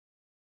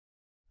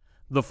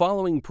The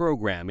following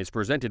program is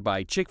presented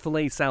by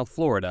Chick-fil-A South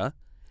Florida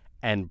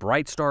and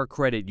Bright Star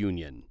Credit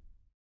Union.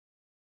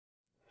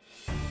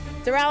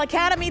 Doral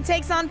Academy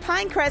takes on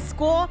Pine Crest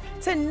School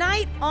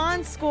tonight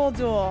on School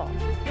Duel.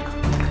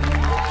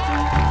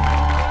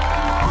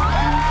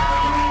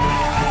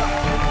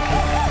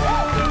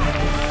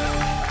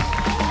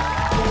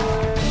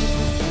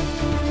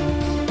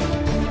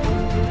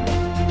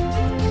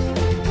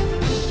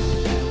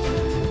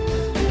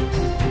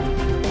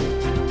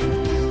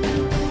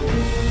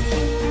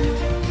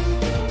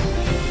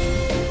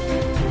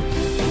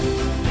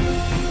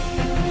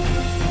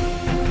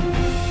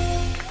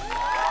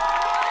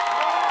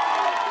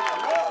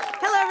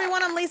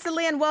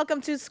 And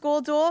welcome to School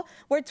Duel,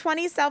 where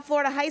 20 South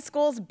Florida high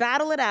schools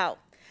battle it out.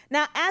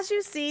 Now, as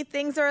you see,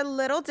 things are a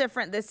little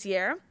different this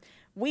year.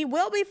 We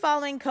will be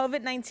following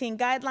COVID-19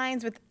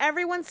 guidelines with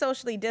everyone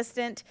socially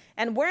distant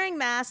and wearing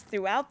masks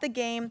throughout the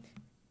game,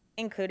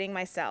 including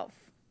myself.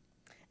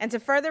 And to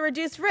further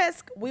reduce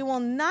risk, we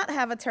will not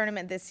have a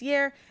tournament this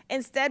year.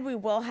 Instead, we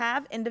will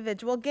have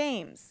individual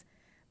games.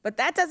 But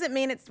that doesn't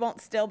mean it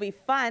won't still be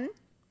fun.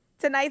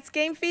 Tonight's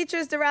game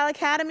features Doral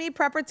Academy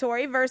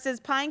Preparatory versus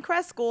Pine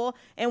Crest School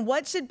in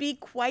what should be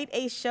quite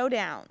a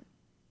showdown.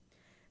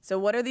 So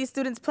what are these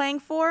students playing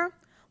for?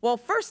 Well,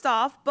 first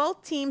off,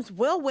 both teams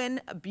will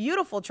win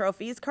beautiful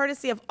trophies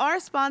courtesy of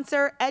our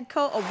sponsor,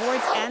 EDCO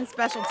Awards and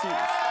Specialties.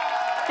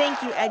 Thank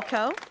you,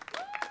 EDCO.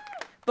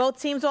 Both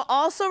teams will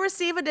also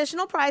receive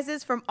additional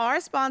prizes from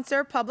our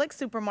sponsor,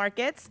 Publix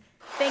Supermarkets.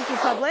 Thank you,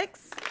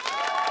 Publix.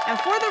 And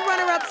for the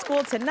runner-up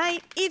school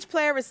tonight, each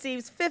player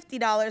receives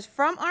 $50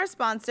 from our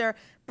sponsor,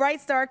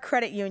 Bright Star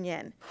Credit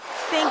Union.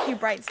 Thank you,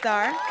 Bright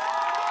Star.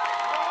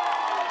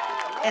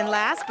 And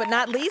last but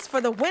not least,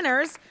 for the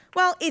winners,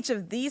 well, each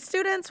of these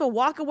students will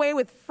walk away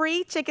with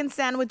free chicken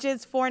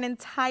sandwiches for an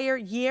entire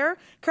year,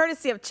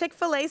 courtesy of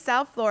Chick-fil-A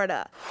South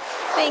Florida.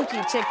 Thank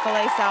you,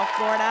 Chick-fil-A South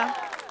Florida.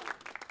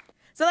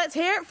 So let's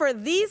hear it for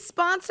these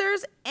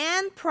sponsors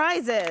and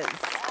prizes.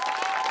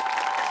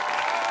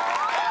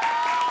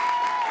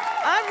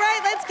 All right,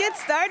 let's get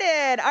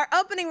started. Our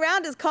opening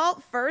round is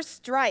called First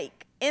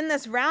Strike. In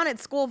this round,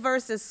 it's school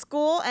versus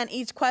school, and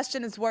each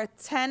question is worth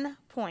 10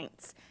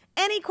 points.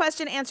 Any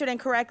question answered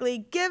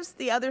incorrectly gives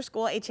the other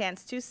school a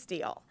chance to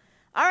steal.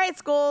 All right,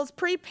 schools,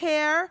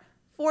 prepare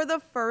for the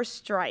first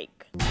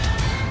strike.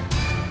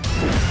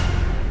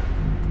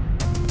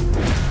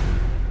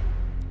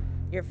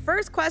 Your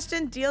first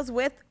question deals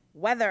with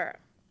weather.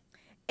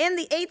 In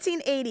the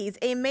 1880s,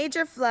 a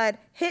major flood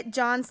hit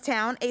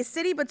Johnstown, a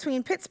city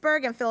between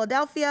Pittsburgh and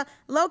Philadelphia,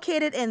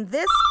 located in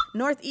this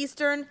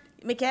northeastern,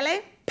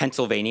 Michele?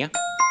 Pennsylvania.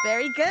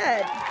 Very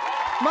good.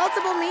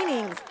 Multiple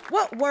meanings.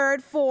 What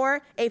word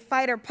for a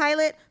fighter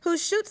pilot who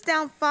shoots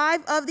down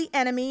 5 of the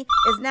enemy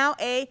is now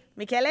a,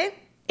 Michele?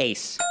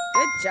 Ace.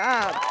 Good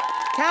job.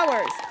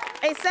 Towers.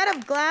 A set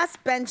of glass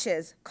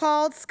benches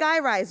called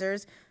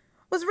skyrisers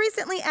was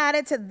recently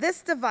added to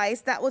this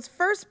device that was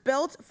first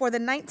built for the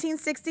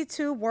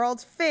 1962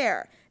 World's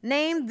Fair.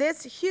 Name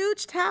this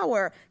huge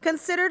tower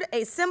considered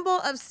a symbol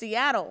of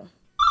Seattle.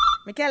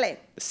 Michele.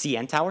 The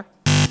CN Tower.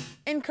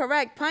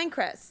 Incorrect. Pine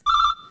Crest.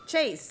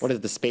 Chase. What is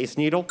the Space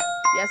Needle?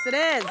 Yes, it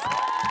is.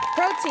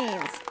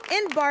 Proteins.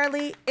 In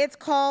barley, it's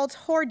called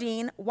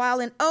hordine, while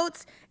in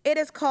oats, it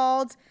is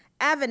called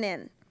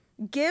avenin.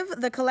 Give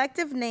the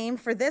collective name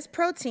for this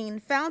protein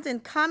found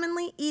in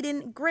commonly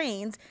eaten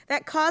grains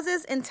that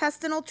causes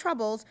intestinal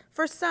troubles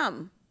for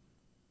some.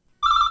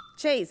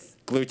 Chase.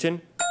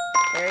 Gluten.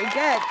 Very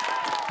good.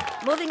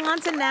 Moving on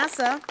to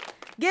NASA.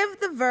 Give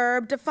the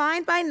verb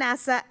defined by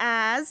NASA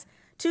as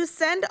to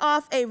send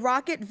off a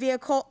rocket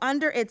vehicle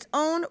under its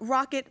own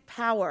rocket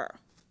power.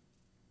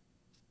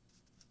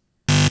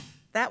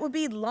 That would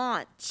be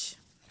launch.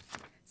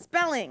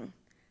 Spelling.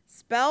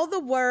 Spell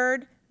the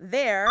word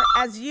there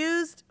as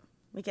used.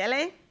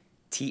 Michele?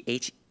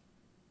 T-H-E-I-R.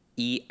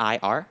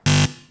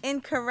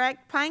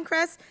 Incorrect. Pine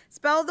Crest,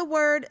 spell the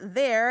word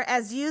there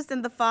as used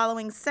in the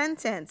following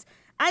sentence.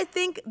 I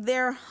think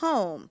they're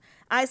home.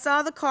 I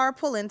saw the car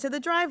pull into the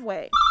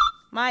driveway.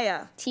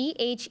 Maya?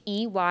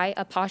 T-H-E-Y''re.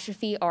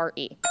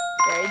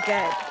 Very good.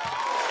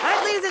 All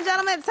right, ladies and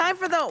gentlemen, it's time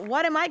for the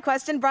What Am I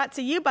question brought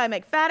to you by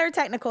McFadder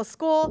Technical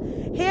School.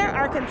 Here,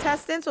 our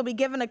contestants will be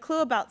given a clue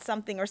about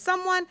something or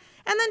someone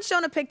and then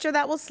shown a picture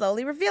that will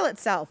slowly reveal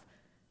itself.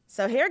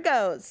 So here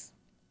goes.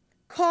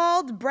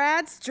 Called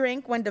Brad's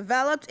Drink when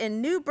developed in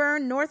New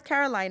Bern, North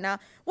Carolina,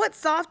 what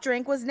soft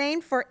drink was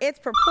named for its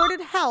purported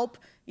help?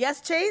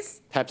 Yes,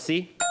 Chase?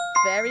 Pepsi.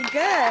 Very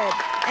good.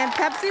 And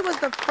Pepsi was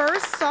the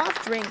first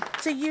soft drink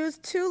to use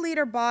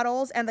 2-liter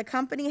bottles, and the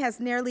company has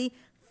nearly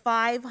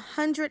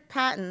 500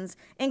 patents,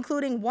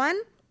 including one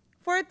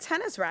for a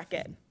tennis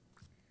racket.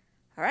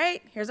 All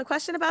right, here's a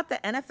question about the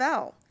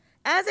NFL.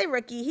 As a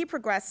rookie, he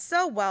progressed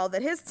so well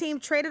that his team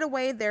traded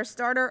away their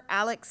starter,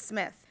 Alex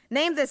Smith.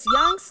 Name this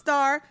young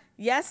star.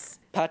 Yes?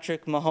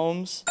 Patrick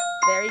Mahomes.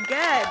 Very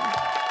good.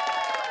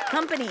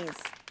 Companies.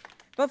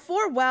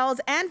 Before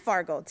Wells and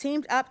Fargo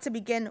teamed up to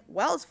begin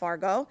Wells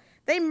Fargo,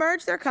 they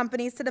merged their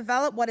companies to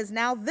develop what is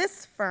now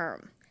this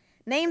firm.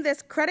 Name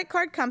this credit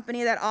card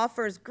company that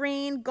offers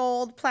green,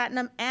 gold,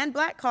 platinum, and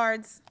black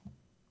cards.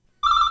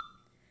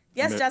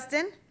 Yes,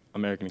 Justin?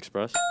 American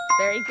Express.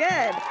 Very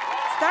good.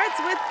 Starts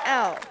with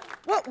L.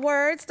 What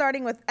word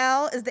starting with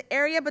L is the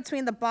area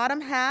between the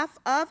bottom half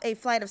of a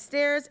flight of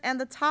stairs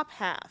and the top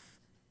half?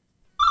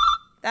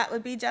 That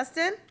would be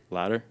Justin.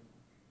 Ladder.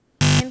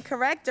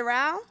 Incorrect.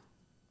 Doral?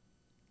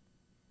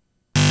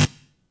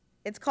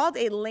 It's called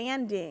a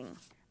landing.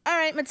 All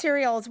right,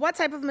 materials. What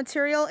type of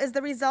material is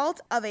the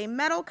result of a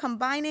metal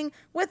combining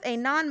with a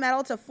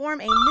non-metal to form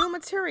a new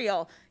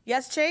material?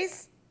 Yes,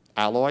 Chase?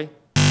 Alloy.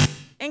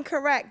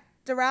 Incorrect.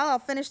 Doral, I'll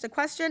finish the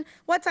question.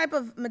 What type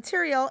of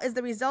material is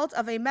the result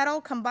of a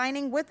metal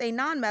combining with a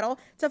non-metal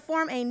to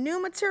form a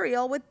new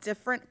material with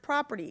different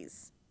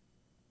properties?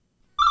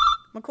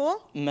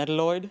 McCool?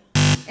 Metalloid.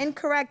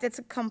 Incorrect. It's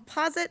a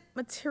composite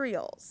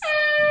materials.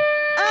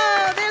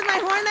 Oh, there's my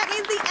horn. That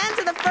means the end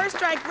of the first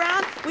strike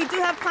round. We do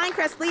have Pine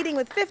Crest leading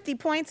with 50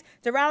 points.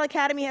 Doral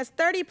Academy has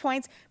 30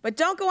 points. But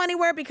don't go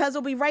anywhere because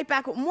we'll be right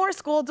back with more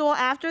School Duel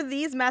after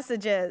these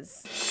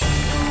messages.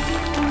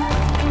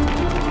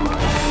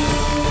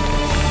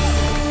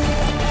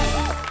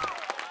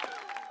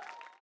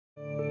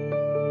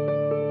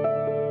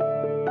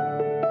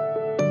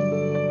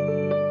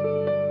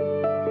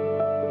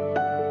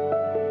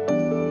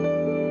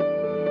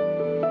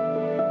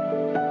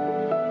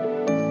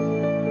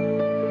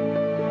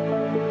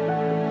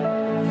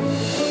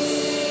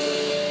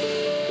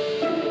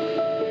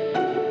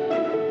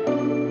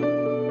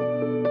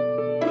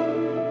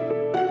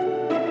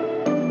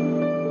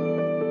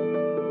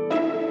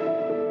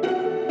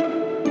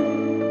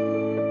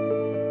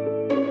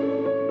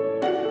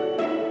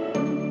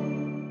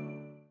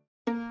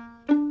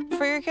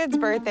 For your kid's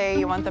birthday,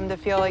 you want them to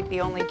feel like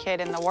the only kid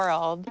in the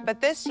world.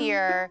 But this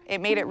year, it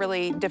made it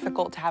really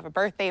difficult to have a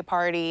birthday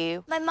party.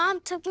 My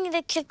mom took me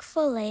to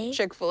Chick-fil-A.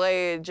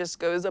 Chick-fil-A just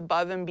goes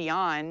above and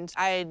beyond.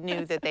 I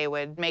knew that they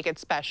would make it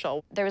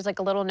special. There was like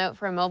a little note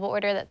for a mobile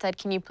order that said,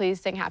 "Can you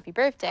please sing happy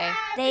birthday?"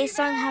 They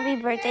sung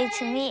happy birthday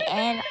to me,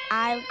 and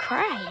I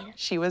cried.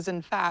 She was,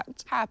 in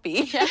fact,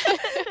 happy.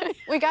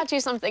 We got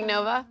you something,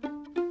 Nova.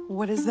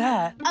 What is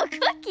that? A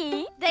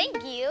cookie.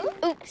 Thank you.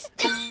 Oops.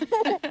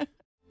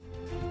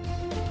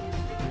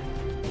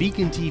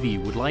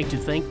 BECON-TV would like to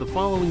thank the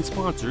following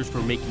sponsors for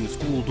making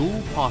School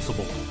Duel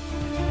possible.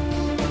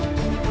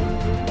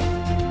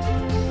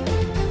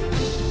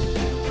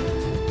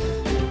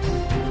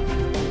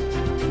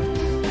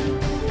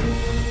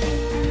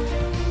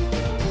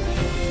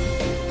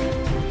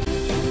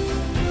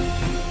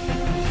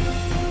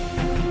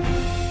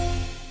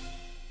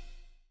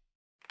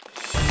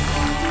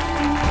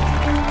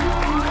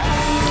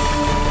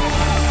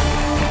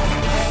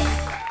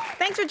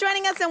 Thanks for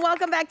joining us and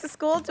welcome back to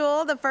School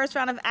Duel. The first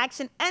round of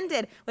action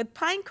ended with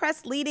Pine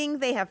Crest leading.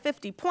 They have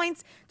 50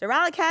 points.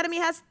 Doral Academy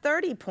has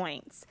 30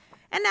 points.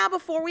 And now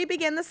before we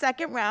begin the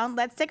second round,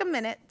 let's take a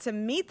minute to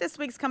meet this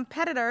week's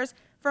competitors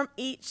from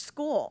each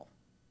school.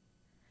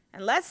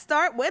 And let's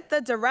start with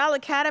the Doral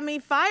Academy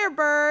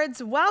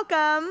Firebirds.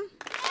 Welcome.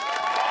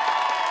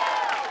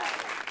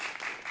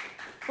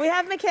 We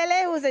have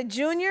Michele, who's a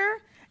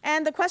junior.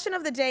 And the question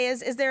of the day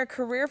is there a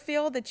career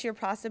field that you're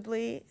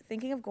possibly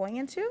thinking of going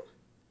into?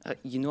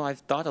 I've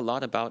thought a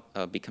lot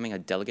about becoming a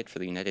delegate for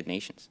the United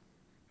Nations.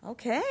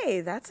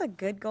 Okay, that's a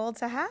good goal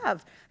to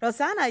have.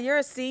 Rosanna, you're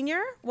a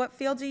senior. What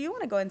field do you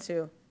want to go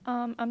into?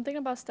 I'm thinking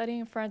about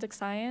studying forensic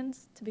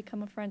science to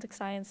become a forensic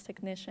science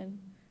technician.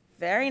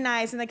 Very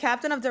nice. And the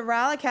captain of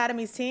Doral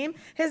Academy's team,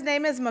 his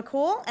name is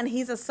McCool, and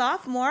he's a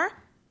sophomore.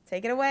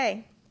 Take it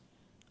away.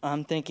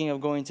 I'm thinking of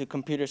going to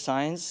computer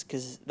science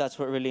because that's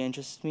what really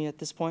interests me at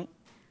this point.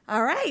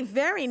 All right,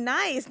 very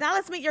nice. Now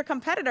let's meet your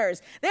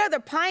competitors. They're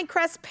the Pine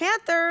Crest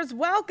Panthers.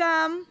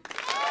 Welcome.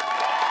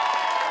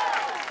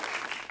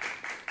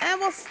 And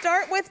we'll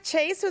start with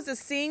Chase, who's a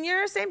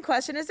senior. Same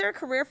question. Is there a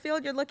career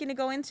field you're looking to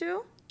go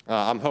into?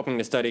 I'm hoping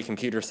to study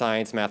computer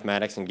science,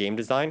 mathematics, and game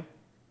design.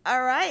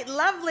 All right,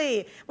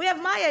 lovely. We have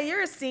Maya.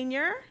 You're a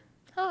senior.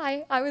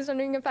 Hi, I was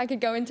wondering if I could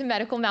go into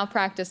medical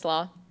malpractice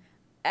law.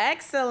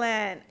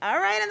 Excellent. All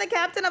right, and the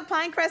captain of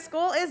Pine Crest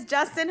School is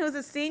Justin, who's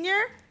a senior.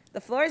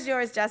 The floor is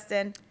yours,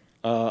 Justin.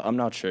 I'm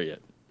not sure yet.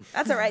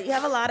 That's all right. You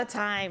have a lot of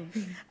time.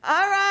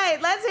 All right,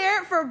 let's hear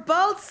it for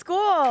both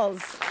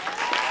schools.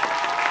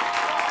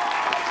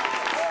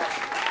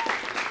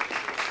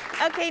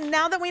 Okay,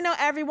 now that we know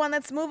everyone,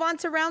 let's move on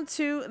to round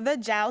two, the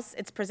joust.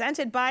 It's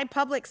presented by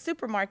Public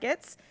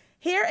Supermarkets.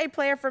 Here, a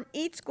player from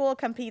each school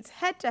competes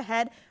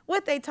head-to-head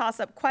with a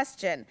toss-up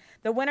question.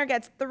 The winner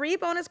gets 3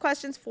 bonus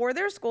questions for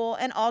their school,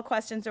 and all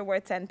questions are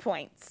worth 10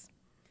 points.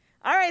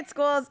 All right,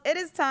 schools, it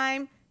is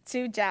time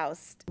to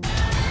joust.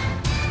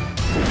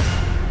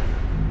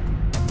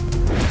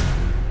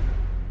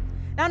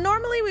 Now,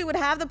 normally we would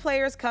have the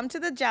players come to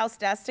the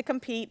joust desk to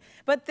compete,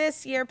 but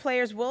this year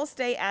players will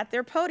stay at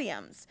their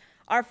podiums.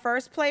 Our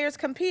first players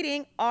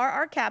competing are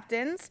our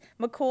captains,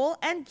 McCool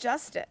and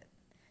Justin.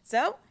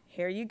 So,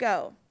 here you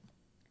go.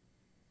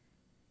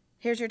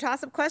 Here's your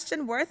toss-up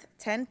question worth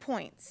 10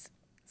 points.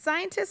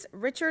 Scientist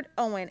Richard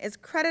Owen is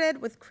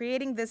credited with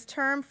creating this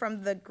term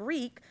from the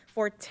Greek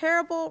for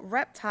terrible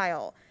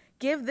reptile.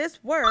 Give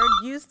this word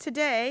used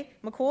today.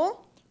 McCool?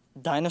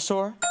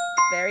 Dinosaur.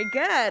 Very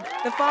good.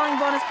 The following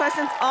bonus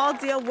questions all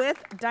deal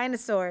with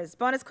dinosaurs.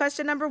 Bonus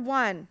question number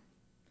 1.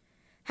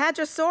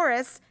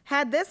 Hadrosaurus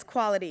had this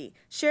quality,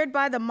 shared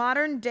by the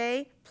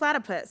modern-day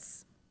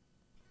platypus.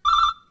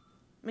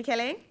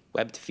 Michele?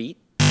 Webbed feet.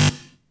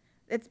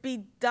 It's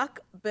be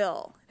duck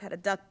bill. It had a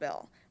duck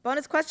bill.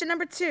 Bonus question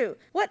number 2.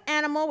 What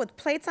animal with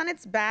plates on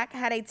its back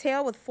had a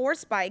tail with 4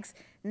 spikes,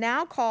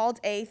 now called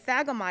a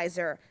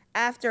thagomizer,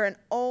 after an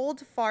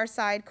old Far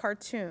Side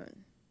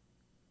cartoon?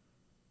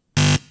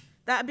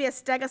 That would be a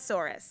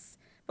stegosaurus.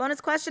 Bonus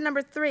question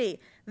number 3.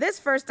 This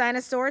first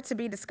dinosaur to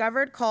be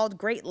discovered, called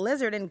great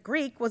lizard in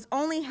Greek, was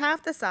only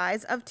half the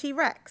size of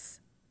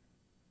T-Rex.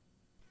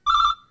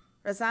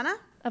 Rosanna?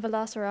 A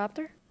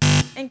velociraptor.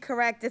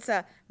 Incorrect. It's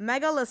a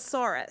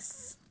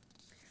megalosaurus.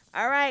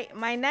 All right,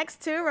 my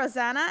next 2,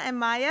 Rosanna and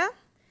Maya.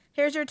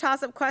 Here's your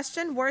toss-up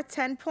question worth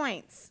 10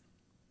 points.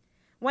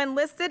 When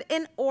listed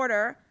in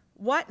order,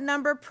 what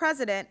number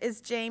president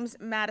is James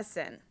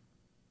Madison?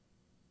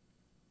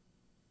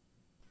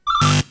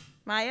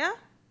 Maya?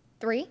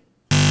 3.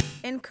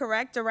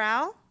 Incorrect.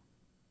 Doral?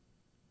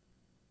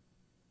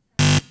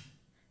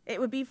 It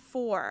would be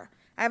 4.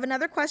 I have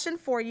another question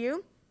for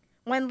you.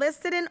 When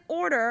listed in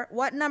order,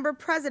 what number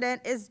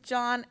president is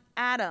John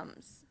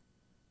Adams?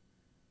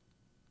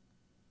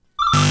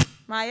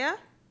 Maya?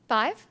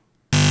 5.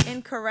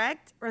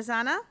 Incorrect.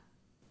 Rosanna?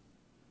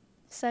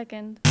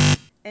 2nd.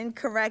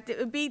 Incorrect. It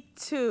would be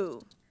 2.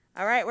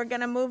 All right, we're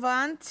going to move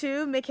on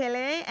to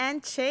Michele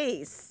and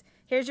Chase.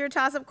 Here's your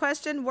toss-up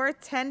question worth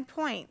 10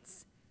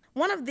 points.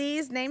 One of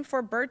these, named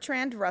for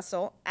Bertrand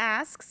Russell,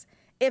 asks,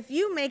 if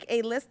you make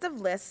a list of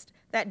lists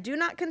that do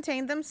not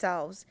contain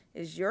themselves,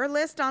 is your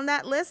list on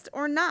that list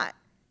or not?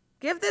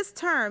 Give this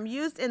term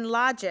used in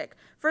logic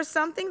for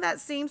something that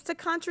seems to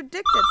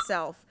contradict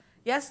itself.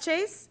 Yes,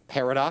 Chase?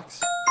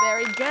 Paradox.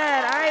 Very good.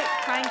 All right,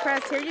 Pine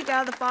Crest, here you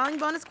go. The following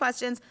bonus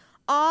questions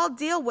all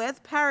deal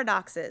with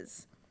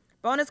paradoxes.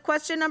 Bonus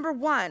question number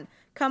 1.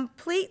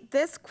 Complete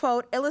this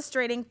quote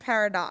illustrating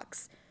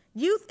paradox.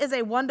 Youth is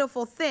a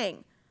wonderful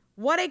thing.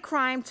 What a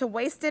crime to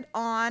waste it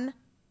on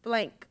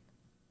blank.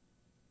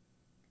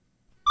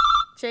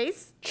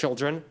 Chase?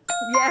 Children.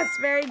 Yes,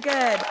 very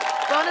good.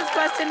 Bonus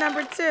question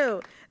number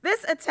 2.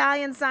 This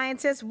Italian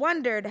scientist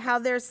wondered how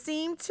there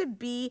seemed to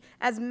be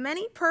as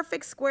many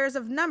perfect squares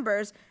of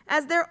numbers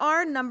as there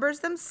are numbers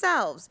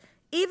themselves,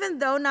 even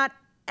though not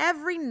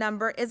every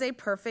number is a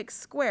perfect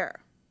square.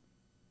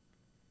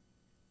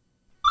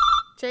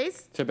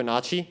 Chase?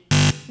 Fibonacci.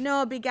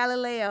 No, it'd be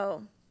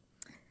Galileo.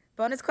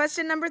 Bonus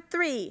question number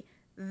 3.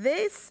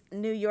 This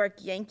New York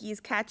Yankees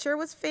catcher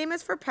was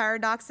famous for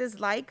paradoxes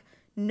like,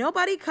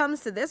 nobody comes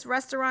to this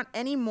restaurant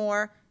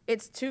anymore,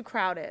 it's too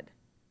crowded.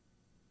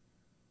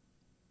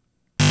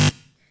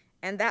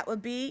 And that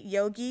would be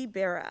Yogi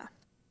Berra.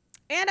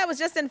 And I was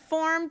just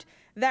informed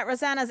that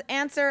Rosanna's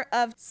answer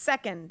of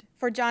 2nd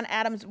for John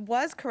Adams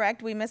was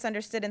correct. We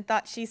misunderstood and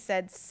thought she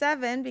said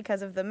 7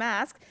 because of the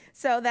mask.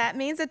 So that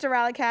means at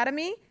Doral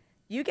Academy,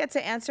 you get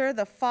to answer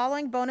the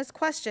following bonus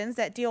questions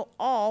that deal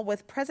all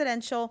with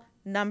presidential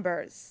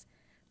numbers.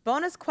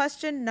 Bonus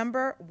question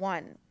number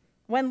 1.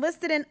 When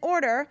listed in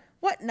order,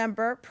 what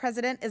number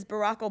president is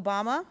Barack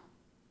Obama?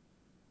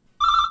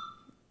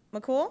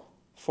 McCool?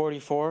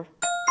 44.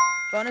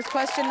 Bonus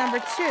question number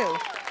 2.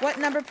 What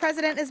number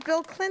president is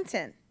Bill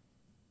Clinton?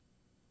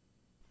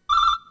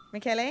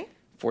 Michele?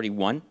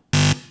 41.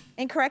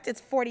 Incorrect,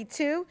 it's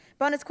 42.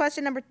 Bonus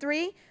question number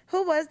 3.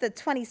 Who was the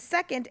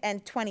 22nd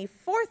and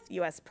 24th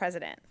U.S.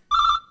 president?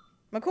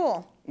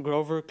 McCool?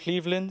 Grover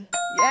Cleveland.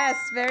 Yes,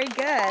 very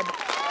good.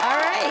 All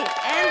right,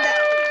 and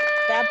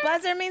that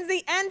buzzer means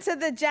the end to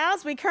the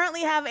joust. We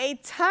currently have a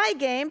tie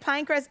game.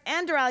 Pine Crest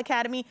and Doral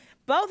Academy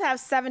both have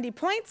 70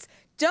 points.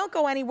 Don't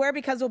go anywhere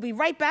because we'll be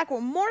right back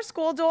with more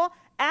School Duel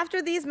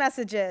after these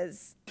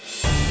messages.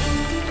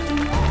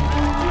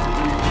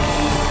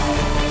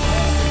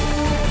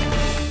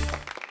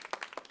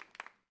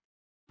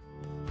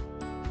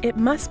 It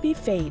must be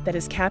fate that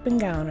his cap and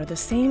gown are the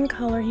same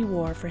color he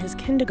wore for his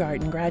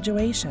kindergarten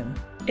graduation.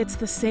 It's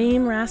the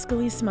same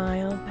rascally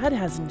smile, that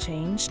hasn't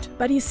changed.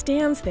 But he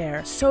stands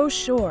there, so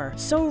sure,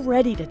 so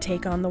ready to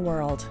take on the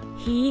world.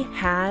 He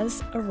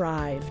has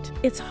arrived.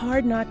 It's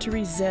hard not to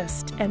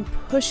resist and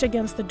push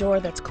against the door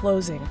that's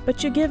closing,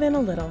 but you give in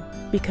a little,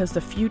 because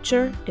the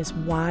future is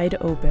wide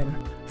open.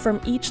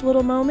 From each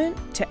little moment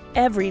to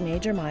every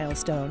major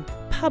milestone,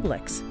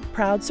 Publix,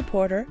 proud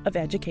supporter of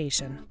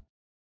education.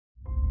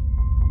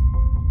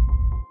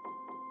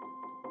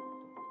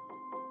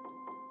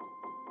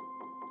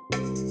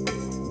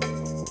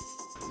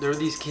 There were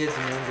these kids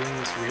and they were doing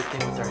this weird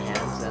thing with their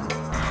hands and...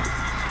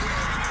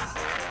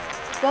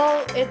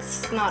 Well,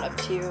 it's not up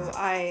to you.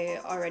 I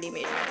already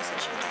made my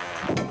decision.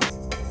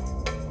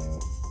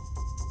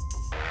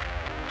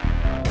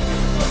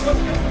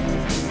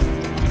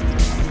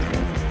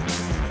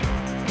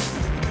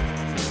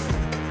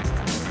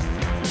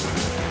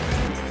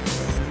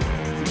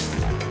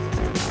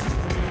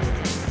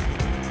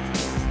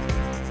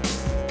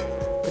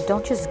 But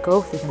don't just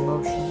go through the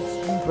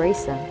motions.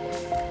 Embrace them.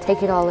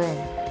 Take it all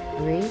in.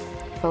 Breathe,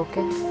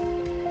 focus,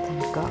 then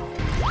go.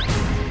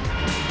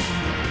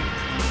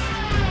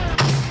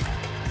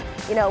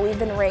 You know, we've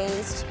been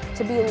raised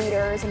to be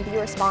leaders and be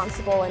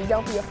responsible and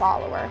don't be a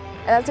follower.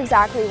 And that's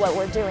exactly what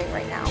we're doing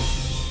right now.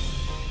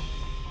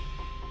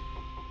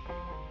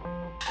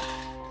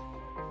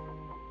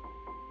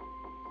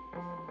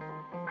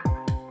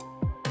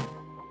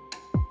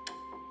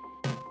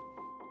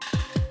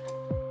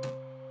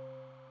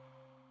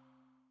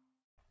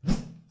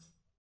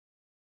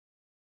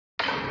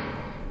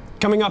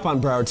 Coming up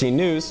on Broward Teen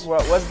News. We're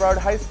at West Broward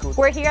High School.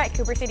 We're here at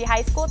Cooper City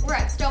High School. We're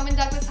at Stoneman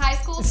Douglas High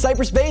School.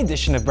 Cypress Bay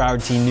edition of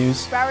Broward Teen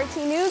News. Broward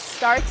Teen News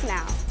starts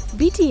now.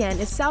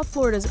 BTN is South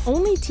Florida's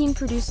only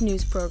teen-produced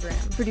news program,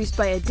 produced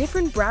by a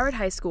different Broward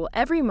High School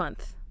every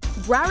month.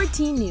 Broward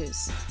Teen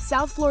News,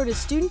 South Florida's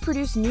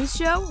student-produced news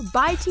show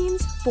by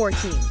teens for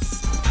teens.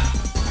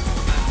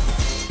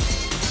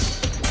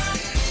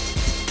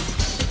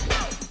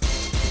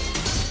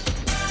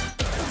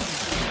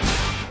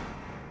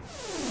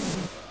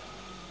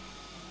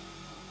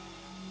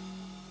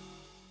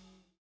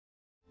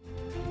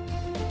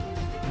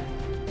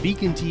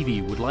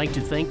 BECON-TV would like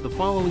to thank the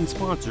following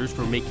sponsors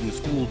for making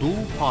School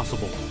Duel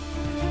possible.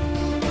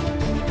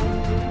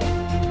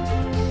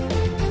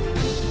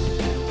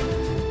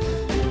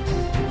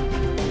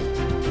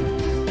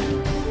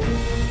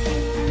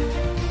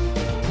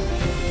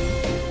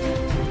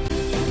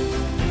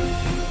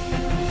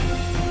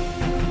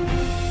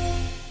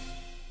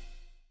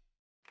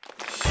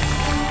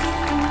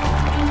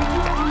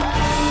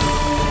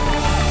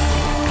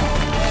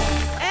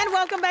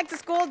 Back to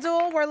School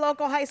Duel, where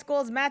local high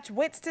schools match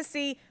wits to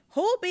see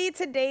who'll be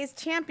today's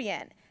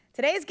champion.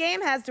 Today's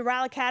game has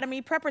Doral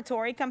Academy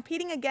Preparatory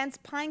competing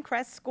against Pine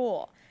Crest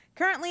School.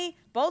 Currently,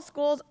 both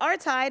schools are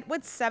tied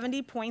with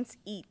 70 points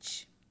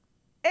each.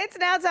 It's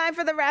now time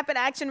for the rapid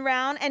action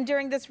round, and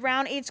during this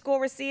round, each school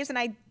receives an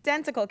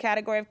identical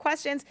category of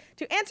questions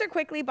to answer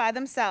quickly by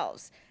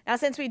themselves. Now,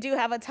 since we do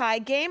have a tie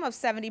game of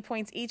 70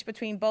 points each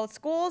between both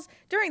schools,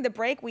 during the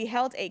break, we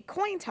held a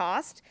coin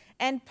toss,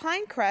 and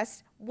Pine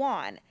Crest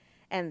won.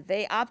 And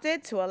they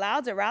opted to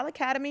allow Doral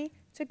Academy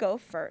to go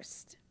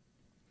first.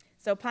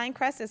 So Pine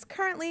Crest is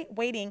currently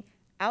waiting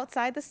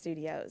outside the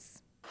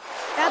studios.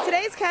 Now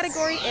today's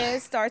category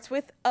starts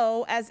with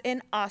O as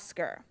in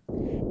Oscar.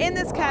 In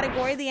this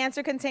category, the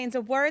answer contains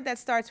a word that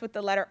starts with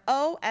the letter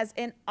O as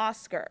in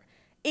Oscar.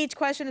 Each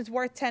question is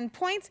worth 10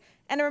 points,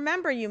 and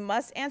remember, you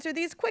must answer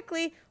these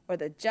quickly or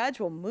the judge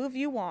will move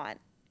you on.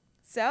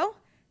 So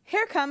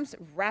here comes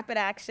Rapid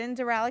Action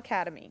Doral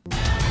Academy.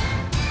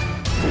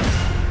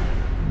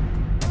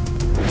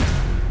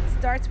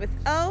 Starts with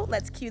O.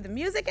 Let's cue the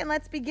music and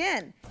let's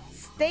begin.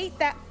 State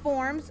that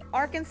forms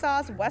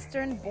Arkansas's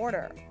western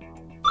border.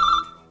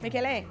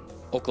 Michele.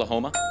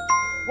 Oklahoma.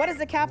 What is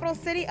the capital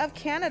city of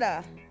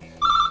Canada?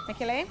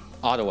 Michele.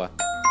 Ottawa.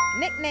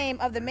 Nickname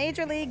of the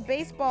Major League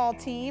Baseball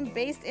team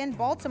based in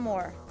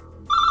Baltimore.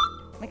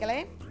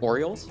 Michele.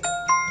 Orioles.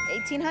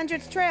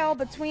 1800s trail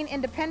between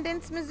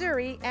Independence,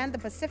 Missouri and the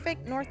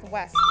Pacific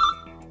Northwest.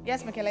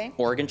 Yes, Michele.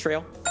 Oregon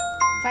Trail.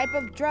 Type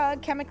of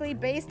drug chemically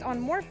based on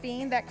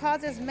morphine that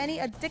causes many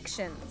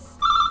addictions.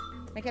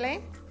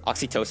 Michele?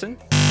 Oxytocin.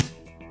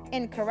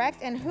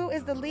 Incorrect. And who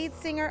is the lead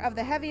singer of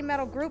the heavy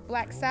metal group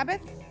Black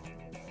Sabbath?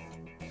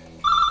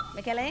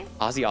 Michele?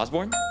 Ozzy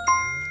Osbourne.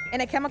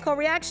 In a chemical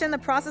reaction, the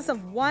process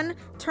of one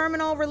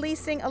terminal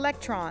releasing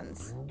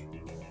electrons.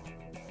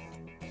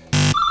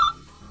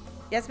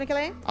 Yes,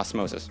 Michele?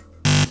 Osmosis.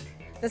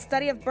 The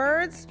study of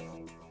birds.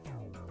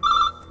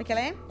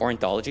 Michele?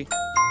 Ornithology.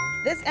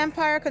 This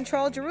empire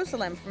controlled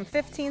Jerusalem from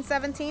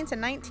 1517 to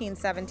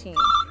 1917.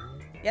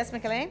 Yes,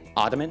 Michele?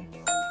 Ottoman.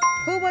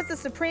 Who was the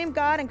supreme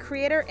god and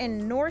creator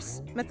in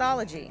Norse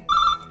mythology?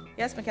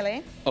 Yes,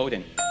 Michele?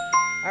 Odin.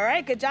 All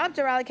right, good job,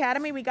 Doral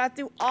Academy. We got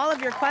through all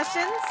of your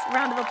questions.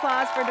 Round of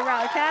applause for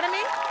Doral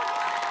Academy.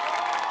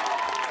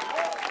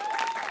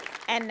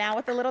 And now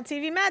with a little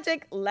TV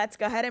magic, let's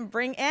go ahead and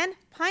bring in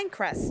Pine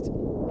Crest.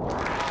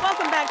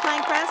 Welcome back,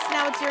 Pine Crest.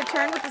 Now it's your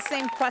turn with the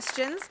same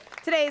questions.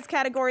 Today's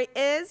category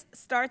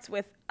starts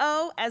with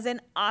O as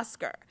in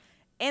Oscar.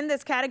 In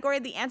this category,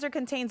 the answer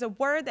contains a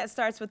word that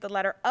starts with the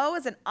letter O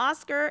as in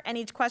Oscar, and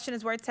each question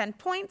is worth 10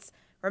 points.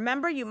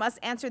 Remember, you must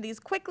answer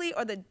these quickly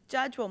or the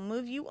judge will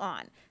move you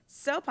on.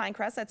 So, Pine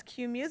Crest, let's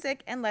cue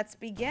music and let's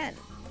begin.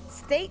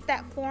 State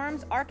that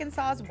forms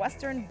Arkansas's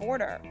western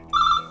border.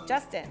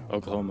 Justin.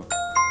 Oklahoma.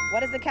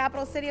 What is the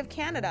capital city of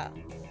Canada?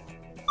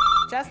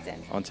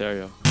 Justin.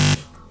 Ontario.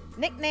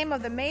 Nickname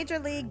of the Major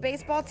League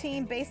Baseball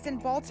team based in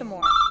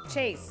Baltimore.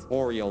 Chase.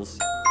 Orioles.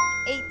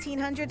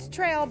 1800s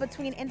trail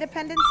between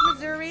Independence,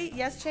 Missouri.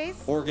 Yes,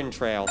 Chase? Oregon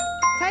Trail.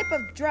 Type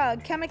of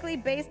drug chemically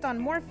based on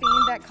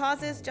morphine that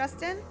causes,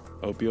 Justin?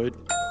 Opioid.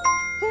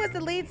 Who is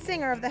the lead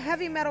singer of the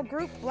heavy metal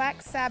group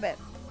Black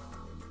Sabbath?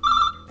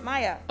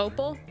 Maya.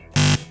 Opal.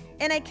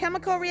 In a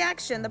chemical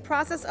reaction, the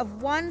process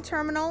of one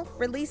terminal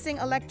releasing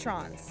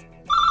electrons.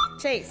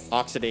 Chase.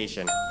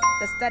 Oxidation.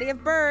 The study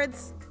of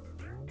birds.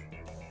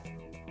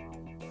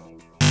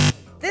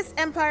 This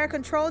empire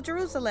controlled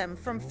Jerusalem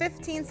from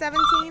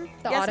 1517.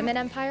 The Ottoman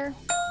Empire.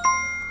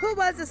 Who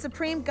was the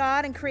supreme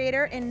god and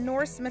creator in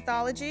Norse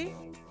mythology?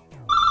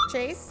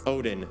 Chase?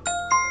 Odin.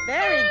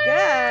 Very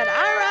good.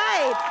 All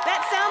right.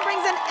 That sound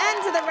brings an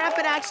end to the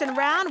rapid action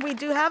round. We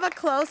do have a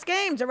close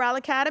game. Doral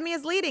Academy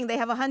is leading. They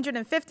have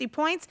 150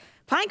 points.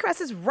 Pine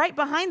Crest is right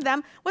behind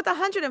them with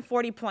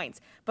 140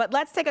 points. But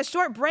let's take a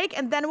short break,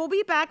 and then we'll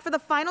be back for the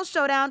final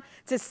showdown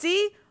to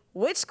see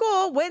which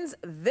school wins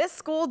this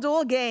school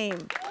duel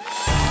game.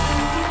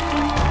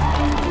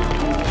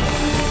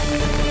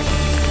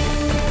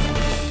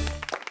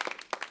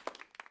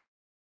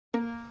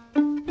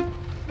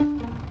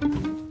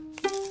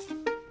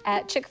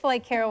 At Chick-fil-A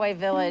Caraway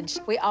Village,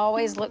 we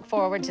always look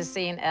forward to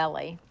seeing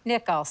Ellie.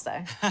 Nick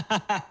also.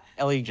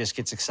 Ellie just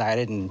gets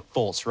excited and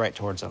bolts right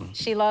towards them.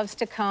 She loves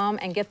to come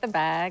and get the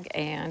bag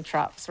and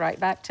trots right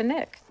back to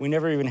Nick. We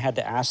never even had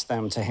to ask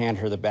them to hand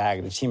her the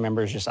bag. The team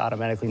members just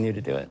automatically knew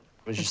to do it.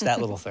 It was just that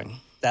little thing,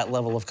 that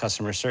level of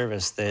customer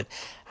service that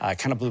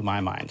kind of blew my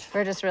mind.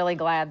 We're just really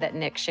glad that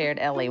Nick shared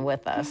Ellie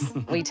with us.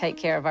 We take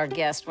care of our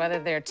guests, whether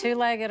they're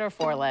two-legged or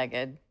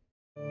four-legged.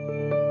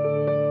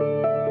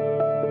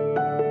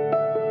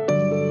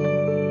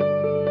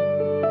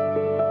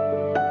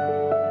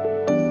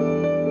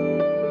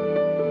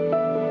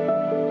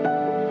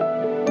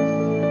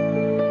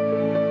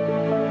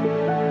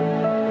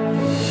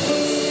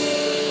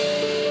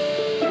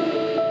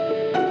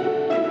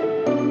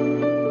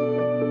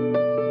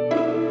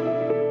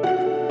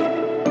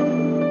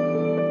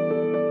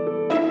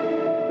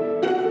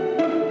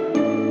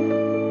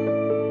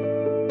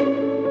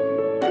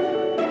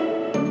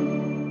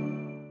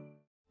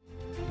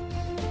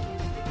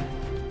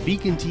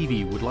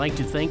 BECON-TV would like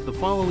to thank the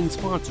following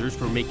sponsors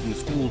for making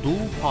School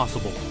Duel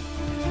possible.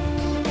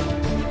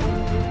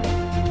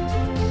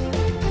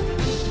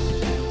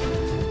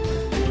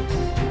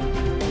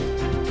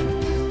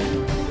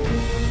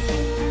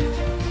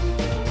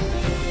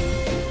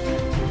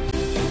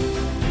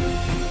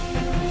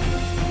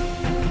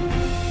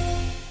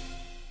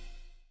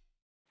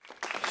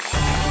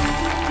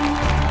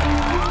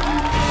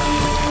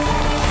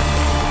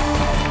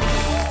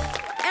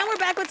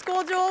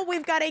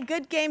 We've got a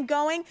good game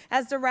going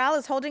as Doral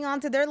is holding on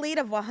to their lead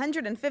of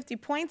 150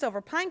 points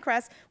over Pine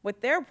Crest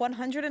with their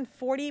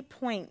 140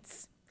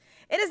 points.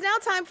 It is now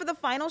time for the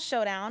final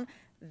showdown.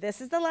 This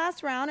is the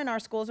last round, and our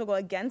schools will go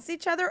against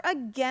each other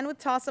again with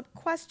toss-up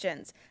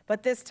questions.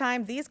 But this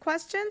time, these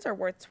questions are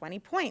worth 20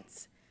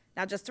 points.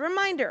 Now, just a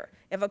reminder,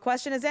 if a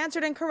question is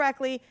answered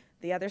incorrectly,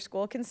 the other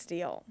school can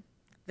steal.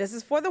 This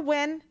is for the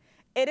win.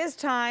 It is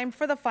time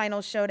for the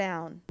final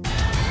showdown.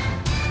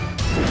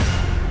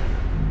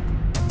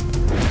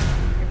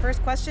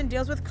 First question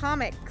deals with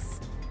comics.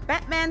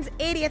 Batman's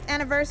 80th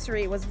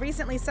anniversary was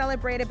recently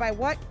celebrated by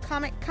what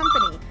comic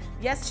company?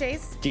 Yes,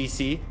 Chase?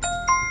 DC.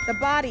 The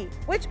body.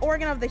 Which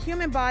organ of the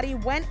human body,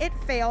 when it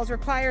fails,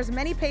 requires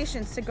many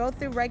patients to go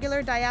through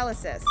regular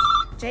dialysis?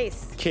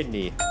 Chase.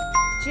 Kidney.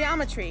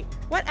 Geometry.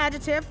 What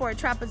adjective for a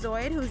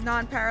trapezoid whose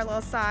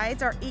non-parallel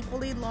sides are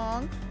equally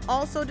long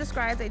also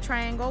describes a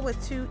triangle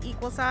with two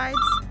equal sides?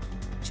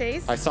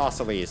 Chase.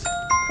 Isosceles.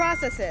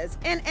 Processes.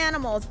 In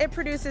animals, it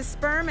produces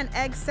sperm and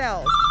egg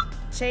cells.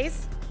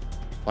 Chase.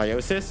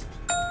 Meiosis.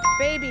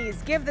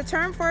 Babies. Give the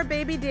term for a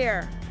baby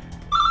deer.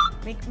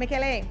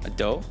 Michele. A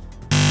doe.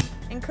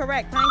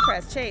 Incorrect. Pine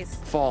Crest. Chase.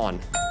 Fawn.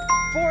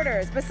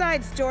 Borders.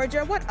 Besides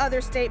Georgia, what other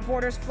state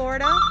borders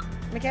Florida?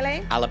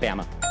 Michele.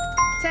 Alabama.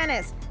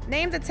 Tennis.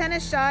 Name the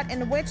tennis shot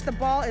in which the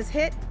ball is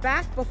hit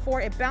back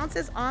before it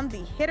bounces on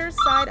the hitter's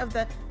side of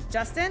the...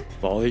 Justin?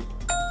 Volley.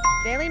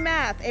 Daily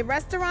math. A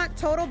restaurant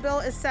total bill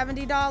is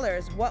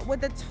 $70. What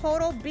would the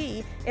total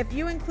be if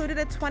you included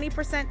a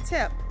 20%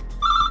 tip?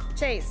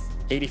 Chase.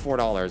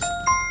 $84.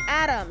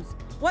 Atoms.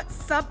 What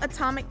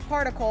subatomic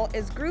particle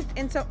is grouped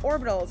into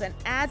orbitals and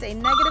adds a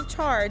negative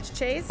charge?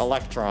 Chase.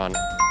 Electron.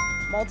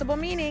 Multiple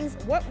meanings.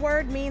 What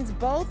word means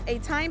both a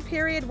time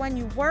period when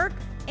you work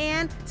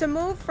and to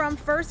move from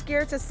first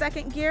gear to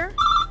second gear?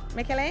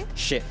 Michele?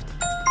 Shift.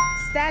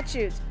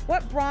 Statues.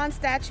 What bronze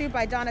statue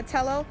by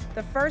Donatello,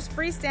 the first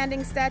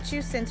freestanding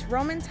statue since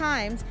Roman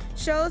times,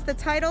 shows the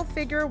title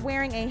figure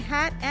wearing a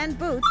hat and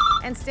boots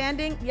and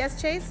standing?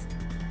 Yes, Chase?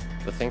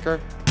 The Thinker.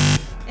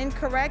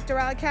 Incorrect.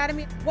 Doral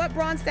Academy. What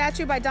bronze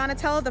statue by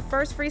Donatello, the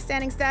first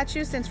freestanding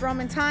statue since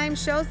Roman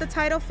times, shows the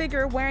title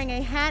figure wearing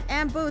a hat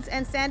and boots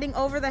and standing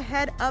over the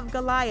head of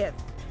Goliath?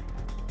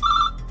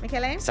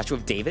 Michele? Statue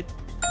of David.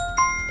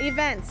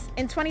 Events.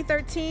 In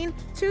 2013,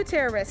 2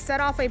 terrorists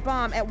set off a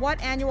bomb at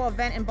what annual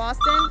event in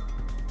Boston?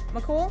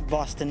 McCool?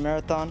 Boston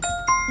Marathon.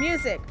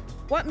 Music.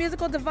 What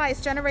musical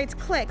device generates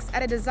clicks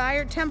at a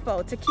desired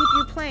tempo to keep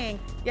you playing?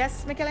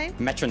 Yes, Michele?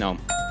 Metronome.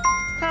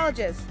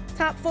 Colleges.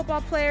 Top football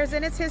players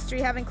in its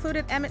history have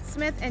included Emmitt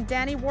Smith and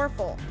Danny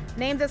Werfel.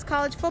 Name this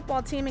college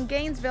football team in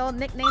Gainesville,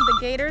 nicknamed the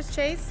Gators.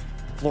 Chase?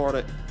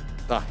 Florida.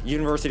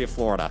 University of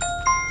Florida.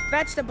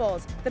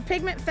 Vegetables. The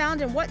pigment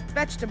found in what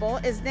vegetable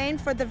is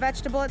named for the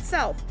vegetable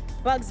itself?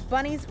 Bugs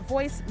Bunny's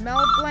voice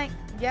Mel Blanc.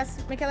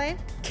 Yes, Michele?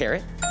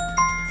 Carrot.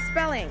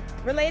 Spelling.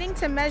 Relating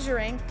to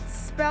measuring,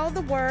 spell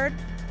the word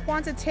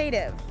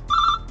quantitative?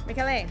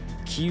 Michele.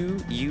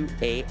 Quantitative.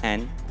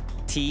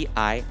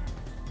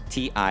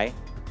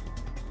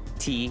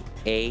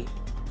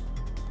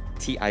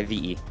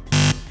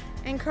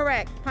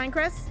 Incorrect. Pine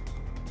Crest?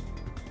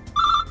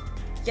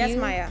 Yes,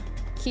 Maya.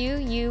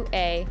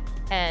 Quantitative.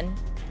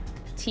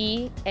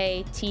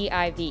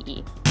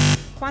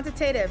 Quantitative.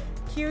 Quantitative.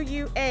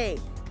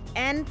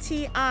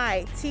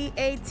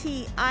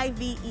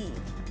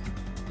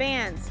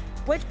 Bands.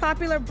 Which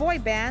popular boy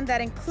band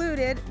that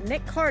included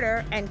Nick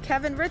Carter and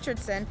Kevin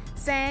Richardson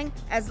sang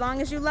As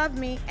Long As You Love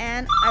Me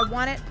and I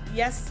Want It?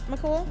 Yes,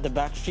 McCool? The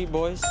Backstreet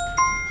Boys.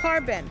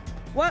 Carbon.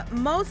 What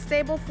most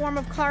stable form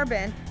of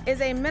carbon is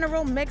a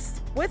mineral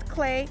mixed with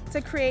clay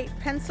to create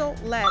pencil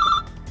lead?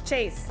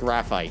 Chase.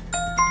 Graphite.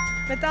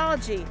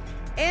 Mythology.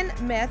 In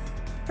myth,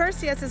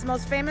 Perseus is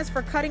most famous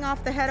for cutting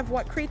off the head of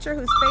what creature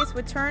whose face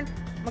would turn?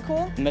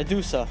 McCool?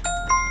 Medusa.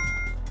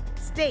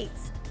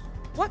 States.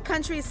 What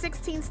country's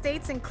 16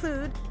 states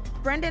include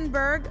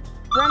Brandenburg,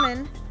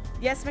 Bremen?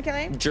 Yes,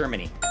 Michele?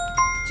 Germany.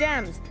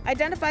 Gems.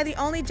 Identify the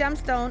only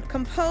gemstone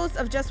composed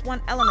of just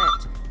one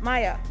element.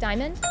 Maya.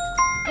 Diamond.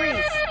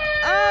 Greece.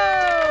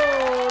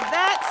 Oh,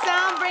 that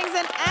sound brings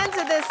an end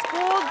to this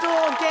school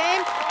duel game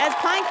as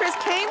Pine Crest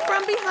came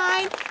from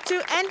behind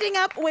to ending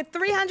up with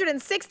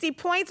 360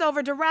 points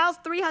over Doral's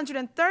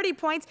 330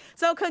 points.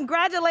 So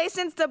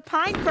congratulations to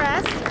Pine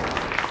Crest.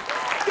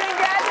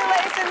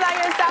 Congratulations on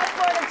your South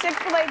Florida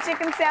Chick-fil-A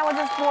chicken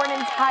sandwiches for an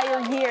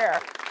entire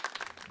year.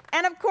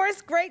 And of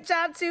course, great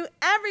job to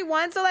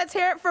everyone. So let's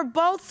hear it for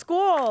both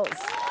schools.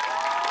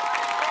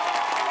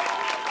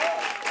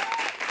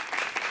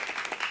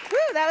 Woo,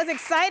 that was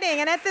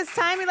exciting. And at this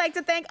time, we'd like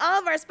to thank all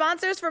of our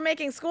sponsors for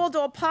making School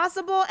Duel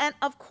possible, and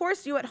of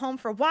course, you at home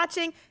for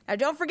watching. Now,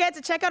 don't forget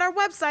to check out our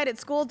website at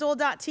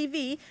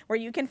schoolduel.tv, where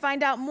you can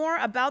find out more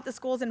about the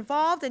schools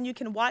involved and you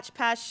can watch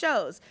past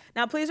shows.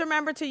 Now, please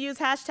remember to use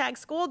hashtag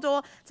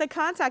SchoolDuel to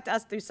contact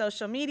us through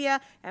social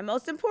media. And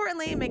most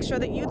importantly, make sure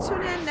that you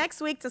tune in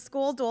next week to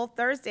School Duel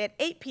Thursday at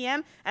 8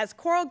 p.m. as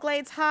Coral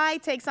Glades High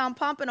takes on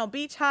Pompano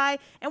Beach High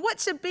and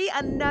what should be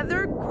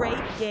another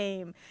great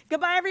game.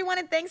 Goodbye, everyone,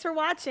 and thanks for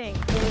watching.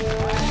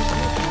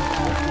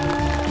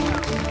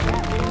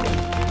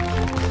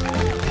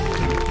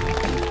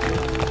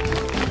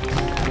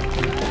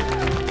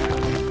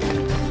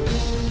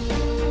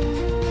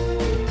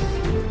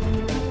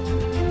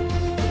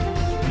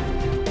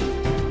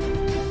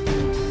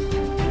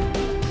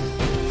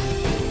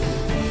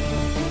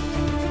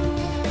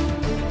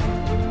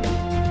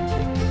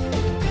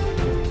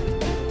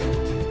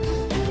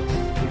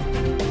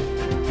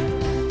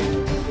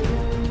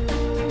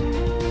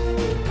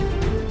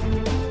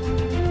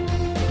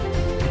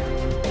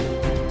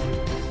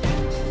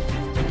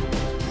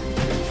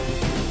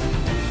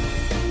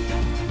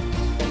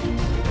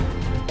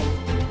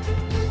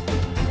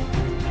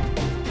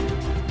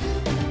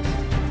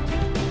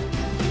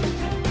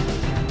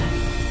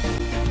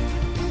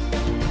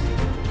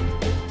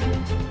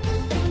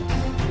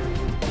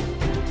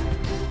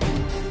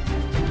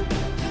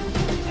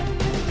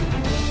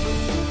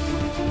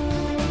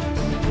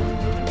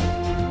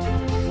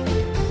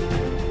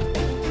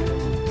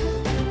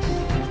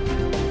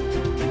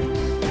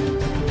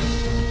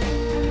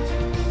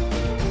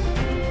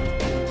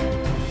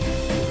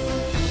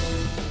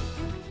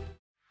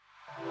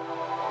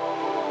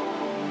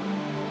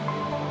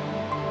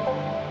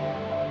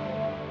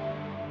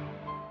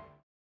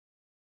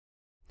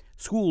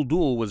 School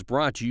Duel was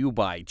brought to you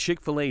by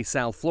Chick-fil-A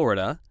South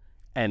Florida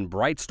and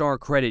Bright Star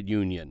Credit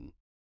Union.